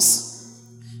or false?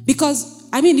 Because,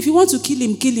 if you want to kill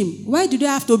Him, kill Him. Why do they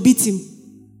have to beat Him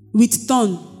with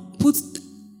thorn?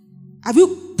 Have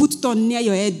you put thorn near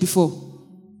your head before?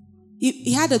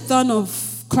 He had a thorn of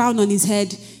crown on his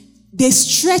head. They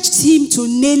stretched Him to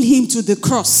nail Him to the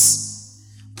cross.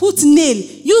 Put nail.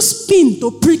 Use pin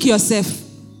to prick yourself.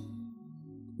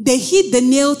 They hit the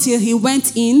nail till He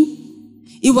went in.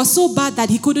 It was so bad that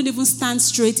He couldn't even stand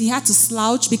straight. He had to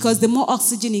slouch because the more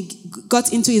oxygen He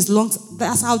got into His lungs,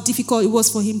 that's how difficult it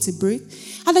was for Him to breathe.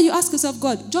 And then you ask yourself,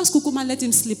 God, just kukuma let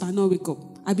Him sleep and not wake up.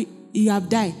 You have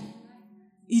died.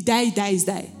 He dies.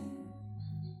 Do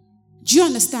you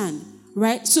understand?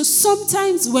 Right? So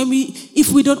sometimes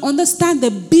if we don't understand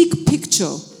the big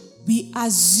picture, we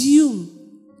assume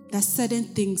that certain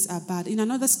things are bad. In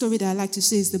another story that I like to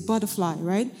say is the butterfly,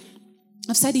 right?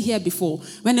 I've said it here before.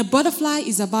 When a butterfly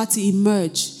is about to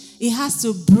emerge, it has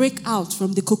to break out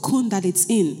from the cocoon that it's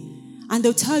in. And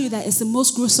they'll tell you that it's the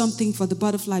most gruesome thing for the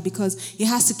butterfly because it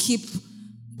has to keep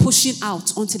pushing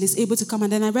out until it's able to come.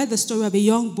 And then I read the story of a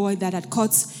young boy that had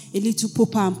caught a little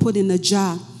pupa and put in a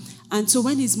jar. And so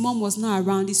when his mom was not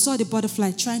around, he saw the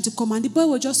butterfly trying to come. And the boy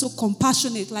was just so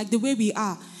compassionate, like the way we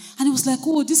are. And he was like,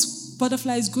 oh, this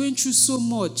butterfly is going through so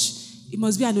much. It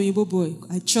must be an Oyibo boy.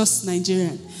 I trust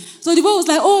Nigerian. So the boy was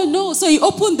like, oh, no. So he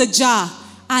opened the jar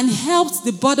and helped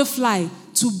the butterfly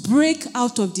to break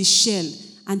out of the shell.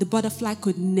 And the butterfly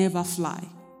could never fly.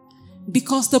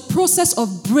 Because the process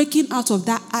of breaking out of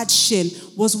that hard shell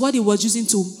was what he was using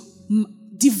to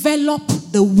develop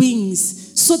the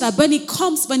wings so that when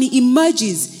it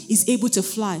emerges, it's able to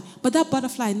fly. But that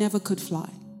butterfly never could fly.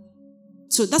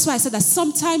 So that's why I said that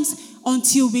sometimes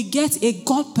until we get a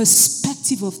God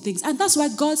perspective of things, and that's why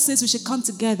God says we should come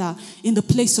together in the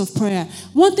place of prayer.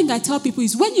 One thing I tell people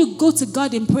is when you go to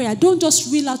God in prayer, don't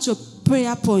just reel out your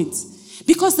prayer points.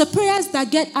 Because the prayers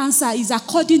that get answered is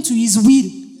according to His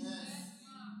will.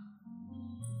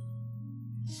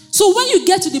 So when you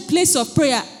get to the place of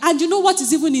prayer, and you know what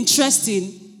is even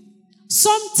interesting?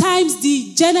 Sometimes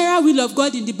the general will of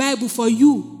God in the Bible for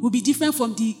you will be different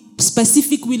from the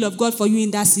specific will of God for you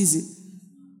in that season.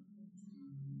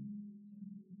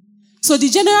 So the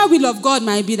general will of God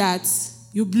might be that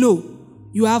you blow,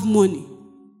 you have money.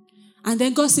 And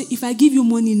then God said, if I give you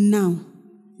money now,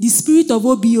 the spirit of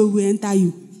OBO will enter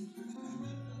you.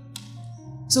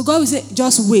 So God will say,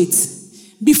 just wait.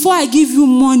 Before I give you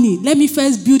money, let me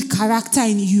first build character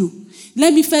in you.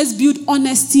 Let me first build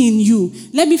honesty in you.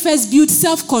 Let me first build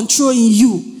self-control in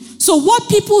you. So what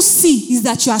people see is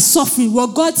that you are suffering.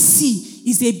 What God sees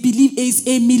is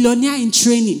a millionaire in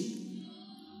training.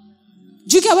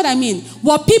 Do you get what I mean?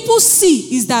 What people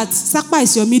see is that Sakpa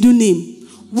is your middle name.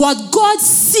 What God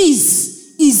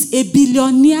sees is a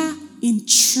billionaire in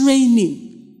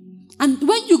training. And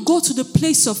when you go to the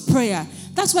place of prayer,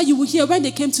 that's why you will hear when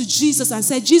they came to Jesus and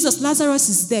said, Jesus, Lazarus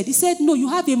is dead. He said, no, you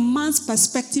have a man's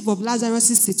perspective of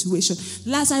Lazarus' situation.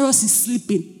 Lazarus is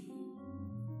sleeping.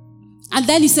 And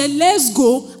then he said, let's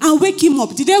go and wake him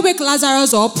up. Did they wake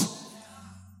Lazarus up?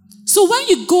 So when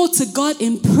you go to God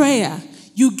in prayer,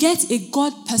 you get a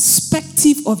God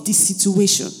perspective of the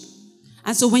situation.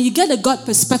 And so when you get a God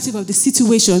perspective of the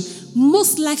situation,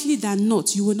 most likely than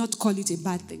not, you will not call it a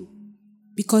bad thing.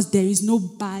 Because there is no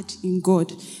bad in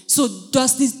God. So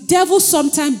does the devil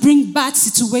sometimes bring bad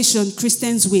situation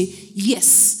Christians' way?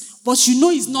 Yes. But you know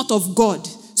it's not of God.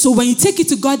 So when you take it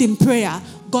to God in prayer,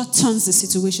 God turns the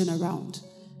situation around.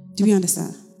 Do we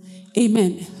understand?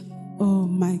 Amen. Oh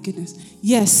my goodness.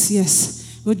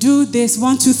 Yes. We'll do this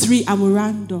 1, 2, 3 and we'll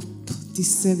round up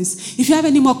this service. If you have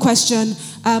any more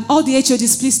questions, all the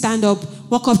HODs, please stand up,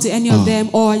 walk up to any of them,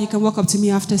 or you can walk up to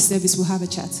me after service. We'll have a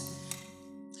chat.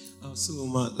 So,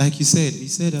 like you said,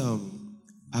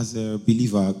 as a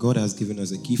believer, God has given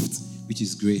us a gift, which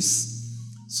is grace.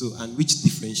 So, and which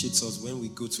differentiates us when we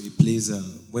go to a place.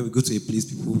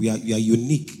 People we are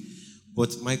unique.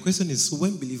 But my question is: so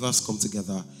when believers come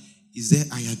together, is there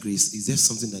higher grace? Is there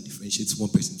something that differentiates one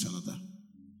person to another?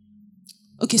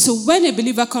 Okay, so when a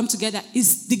believer comes together,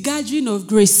 it's the gathering of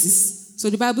graces. So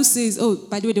the Bible says,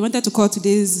 by the way, they wanted to call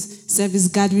today's service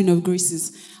gathering of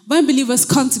graces. When believers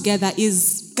come together,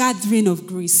 is gathering of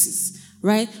graces,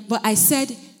 right? But I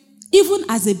said, even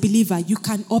as a believer, you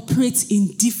can operate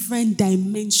in different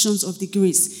dimensions of the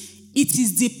grace. It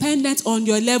is dependent on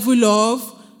your level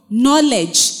of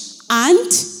knowledge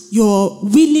and your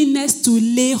willingness to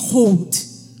lay hold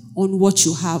on what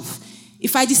you have.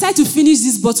 If I decide to finish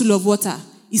this bottle of water,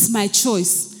 it's my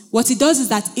choice. What it does is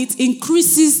that it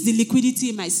increases the liquidity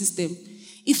in my system.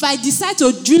 If I decide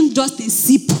to drink just a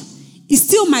sip, it's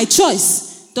still my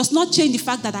choice. Does not change the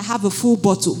fact that I have a full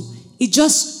bottle. It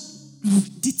just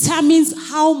determines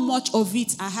how much of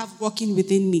it I have working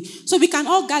within me. So we can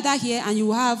all gather here and you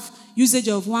will have usage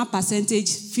of 1%,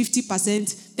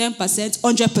 50%, 10%,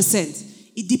 100%.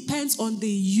 It depends on the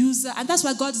user. And that's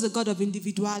why God is a God of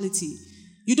individuality.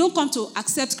 You don't come to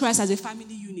accept Christ as a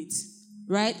family unit,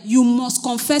 right? You must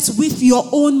confess with your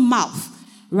own mouth,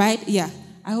 right? Yeah.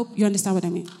 I hope you understand what I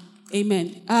mean.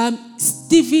 Amen.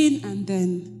 Stephen and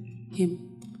then him.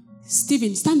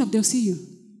 Stephen, stand up. They'll see you.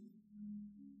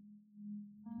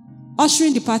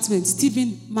 Ushering department.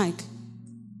 Stephen, Mike.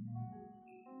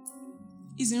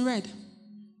 He's in red.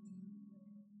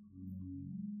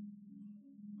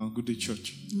 Good day,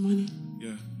 church. Good morning.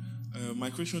 Yeah. My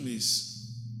question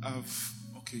is, how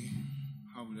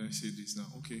would I say this now?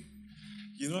 Okay.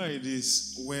 You know how it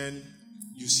is when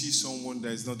you see someone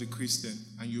that is not a Christian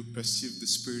and you perceive the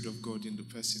Spirit of God in the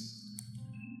person.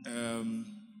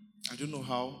 I don't know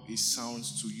how it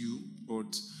sounds to you,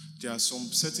 but there are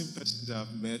some certain persons that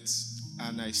I've met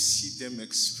and I see them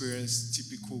experience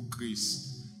typical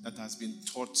grace that has been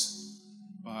taught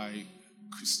by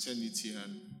Christianity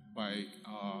and by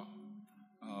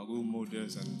role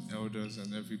models and elders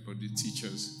and everybody,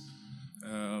 teachers.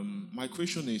 My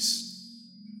question is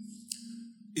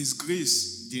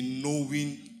grace the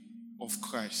knowing of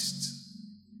Christ,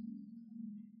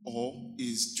 or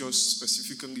is just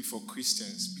specifically for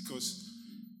Christians? Because,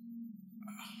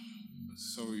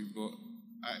 sorry, but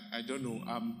I don't know.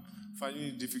 I'm finding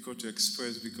it difficult to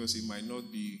express because it might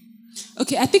not be.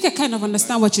 Okay, I think I kind of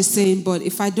understand what you're saying, but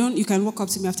if I don't, you can walk up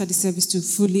to me after the service to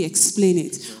fully explain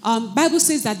it. Bible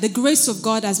says that the grace of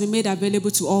God has been made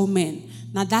available to all men.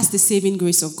 Now that's the saving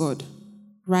grace of God,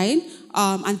 right?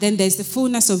 And then there's the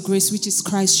fullness of grace, which is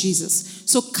Christ Jesus.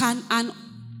 So can an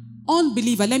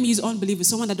unbeliever, let me use unbeliever,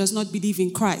 someone that does not believe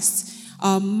in Christ,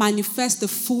 manifest the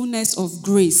fullness of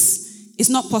grace? It's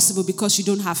not possible because you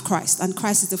don't have Christ, and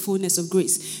Christ is the fullness of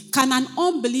grace. Can an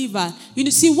unbeliever,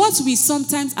 see what we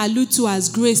sometimes allude to as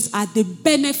grace are the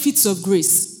benefits of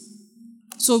grace.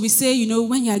 So we say,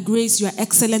 when you are grace, you are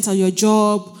excellent at your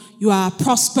job, you are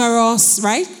prosperous,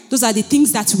 right? Those are the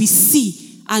things that we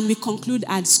see and we conclude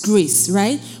as grace,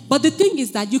 right? But the thing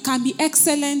is that you can be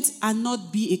excellent and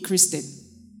not be a Christian.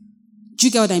 Do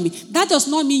you get what I mean? That does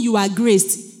not mean you are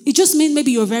graced. It just means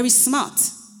maybe you're very smart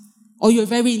or you're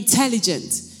very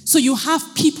intelligent. So you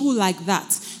have people like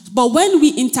that. But when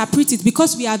we interpret it,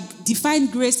 because we have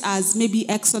defined grace as maybe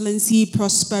excellency,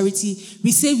 prosperity,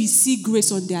 we say we see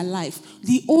grace on their life.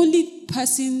 The only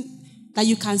person that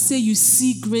you can say you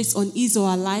see grace on his or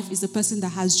her life is the person that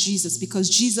has Jesus, because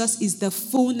Jesus is the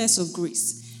fullness of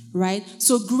grace, right?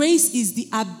 So grace is the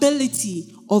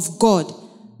ability of God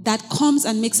that comes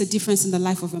and makes a difference in the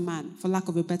life of a man, for lack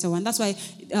of a better one. That's why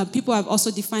people have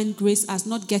also defined grace as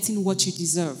not getting what you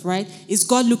deserve, right? It's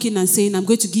God looking and saying, I'm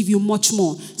going to give you much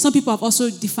more. Some people have also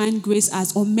defined grace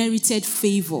as unmerited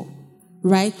favor,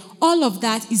 right? All of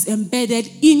that is embedded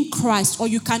in Christ, or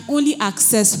you can only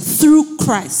access through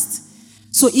Christ.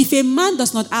 So if a man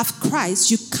does not have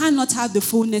Christ, you cannot have the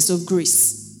fullness of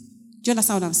grace. Do you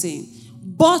understand what I'm saying?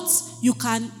 But you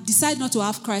can decide not to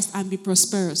have Christ and be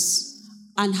prosperous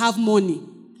and have money.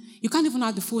 You can't even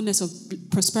have the fullness of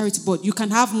prosperity, but you can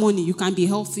have money, you can be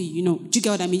healthy, do you get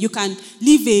what I mean? You can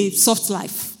live a soft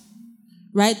life,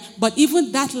 right? But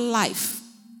even that life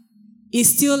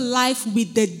is still life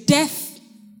with the death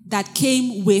that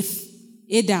came with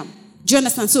Adam. Do you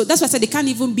understand? So that's why I said it can't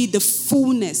even be the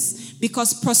fullness,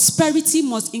 because prosperity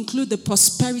must include the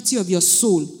prosperity of your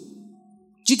soul.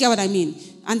 Do you get what I mean?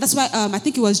 And that's why I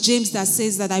think it was James that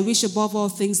says that I wish above all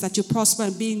things that you prosper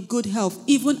and be in good health,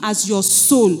 even as your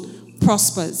soul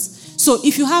prospers. So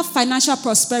if you have financial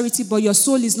prosperity, but your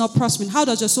soul is not prospering, how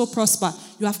does your soul prosper?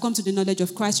 you have come to the knowledge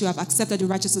of Christ, you have accepted the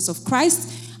righteousness of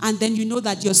Christ, and then you know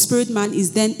that your spirit man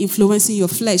is then influencing your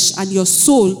flesh, and your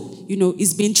soul,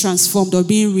 is being transformed or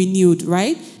being renewed,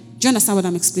 right? Do you understand what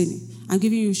I'm explaining? I'm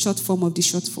giving you a short form of the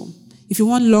short form. If you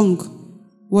want long,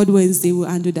 Word Wednesday will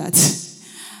undo that.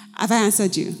 Have I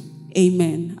answered you?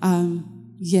 Amen.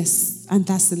 Yes, and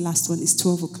that's the last one. It's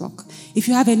 12 o'clock. If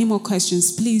you have any more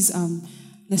questions, please,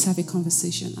 let's have a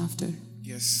conversation after.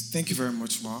 Yes, thank you very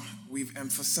much, Ma. We've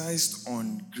emphasized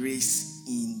on grace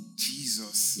in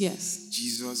Jesus. Yes.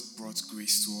 Jesus brought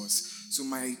grace to us. So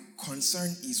my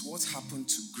concern is what happened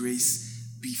to grace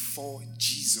before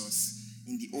Jesus.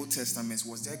 In the Old Testament,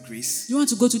 was there grace? You want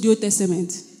to go to the Old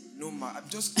Testament? No, Ma. I'm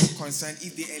just concerned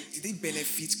if did they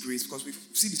benefit grace? Because we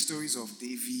see the stories of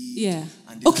David. Yeah.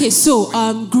 And okay, so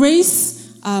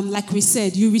grace, like we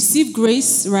said, you receive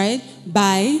grace, right,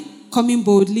 by coming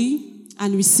boldly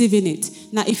and receiving it.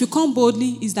 Now, if you come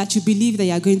boldly, is that you believe that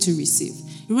you are going to receive.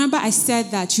 Remember, I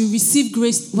said that you receive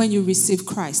grace when you receive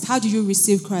Christ. How do you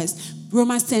receive Christ?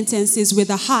 Romans 10:10 says, with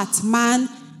the heart, man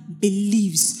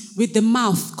believes. With the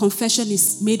mouth, confession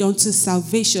is made unto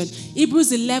salvation.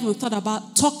 Hebrews 11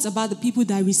 talked about the people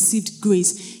that received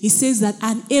grace. It says that,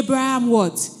 and Abraham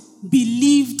what?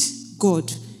 Believed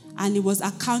God, and it was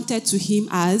accounted to him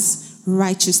as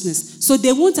righteousness. So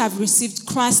they won't have received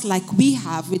Christ like we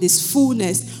have with his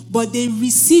fullness, but they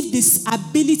received this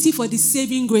ability for the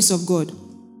saving grace of God. Do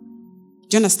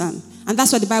you understand? And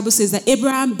that's what the Bible says, that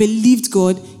Abraham believed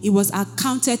God, it was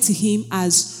accounted to him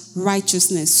as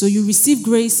righteousness. So you receive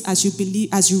grace as you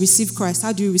receive Christ.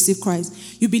 How do you receive Christ?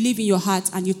 You believe in your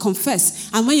heart and you confess.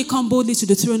 And when you come boldly to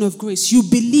the throne of grace, you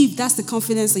believe. That's the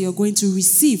confidence that you're going to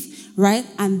receive, right?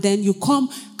 And then you come.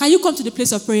 Can you come to the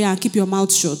place of prayer and keep your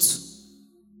mouth shut?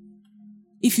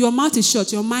 If your mouth is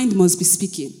shut, your mind must be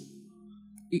speaking.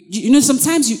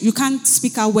 Sometimes you can't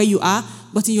speak out where you are,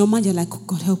 but in your mind you're like, oh,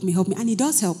 God, help me. And he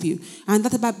does help you. And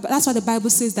that's why the Bible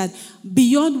says that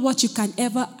beyond what you can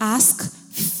ever ask,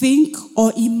 think,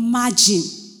 or imagine,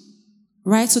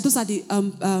 right? So those are the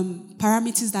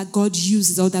parameters that God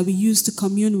uses, or that we use to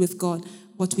commune with God.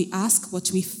 What we ask,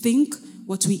 what we think,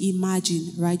 what we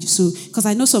imagine, right? So, because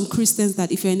I know some Christians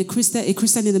that if you're a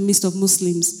Christian in the midst of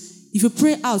Muslims, if you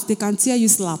pray out, they can tear you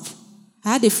slap.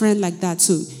 I had a friend like that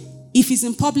too. If he's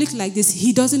in public like this,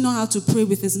 he doesn't know how to pray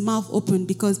with his mouth open,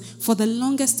 because for the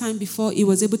longest time before he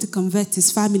was able to convert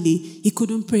his family, he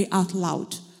couldn't pray out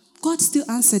loud. God still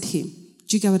answered him.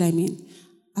 Do you get what I mean?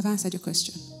 I've answered your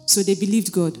question. So they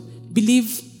believed God.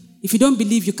 If you don't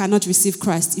believe, you cannot receive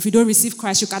Christ. If you don't receive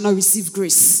Christ, you cannot receive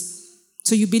grace.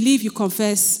 So you believe, you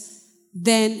confess.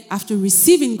 Then after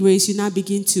receiving grace, you now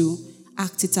begin to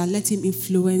act it out. Let him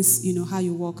influence, how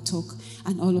you walk, talk,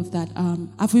 and all of that.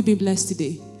 Have we been blessed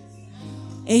today?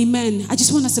 Amen. I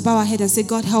just want us to bow our head and say,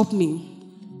 God, help me.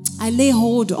 I lay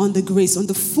hold on the grace, on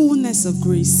the fullness of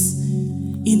grace.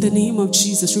 In the name of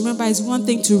Jesus. Remember, it's one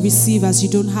thing to receive as you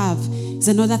don't have. It's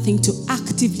another thing to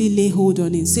actively lay hold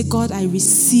on it. Say, God, I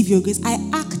receive your grace. I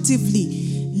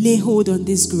actively lay hold on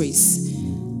this grace.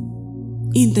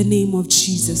 In the name of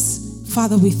Jesus.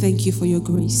 Father, we thank you for your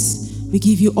grace. We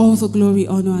give you all the glory,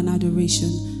 honor, and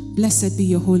adoration. Blessed be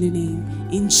your holy name.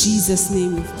 In Jesus'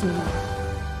 name we pray.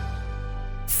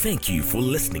 Thank you for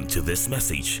listening to this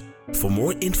message. For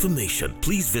more information,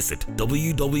 please visit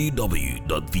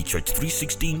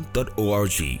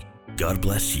www.thechurch316.org. God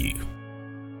bless you.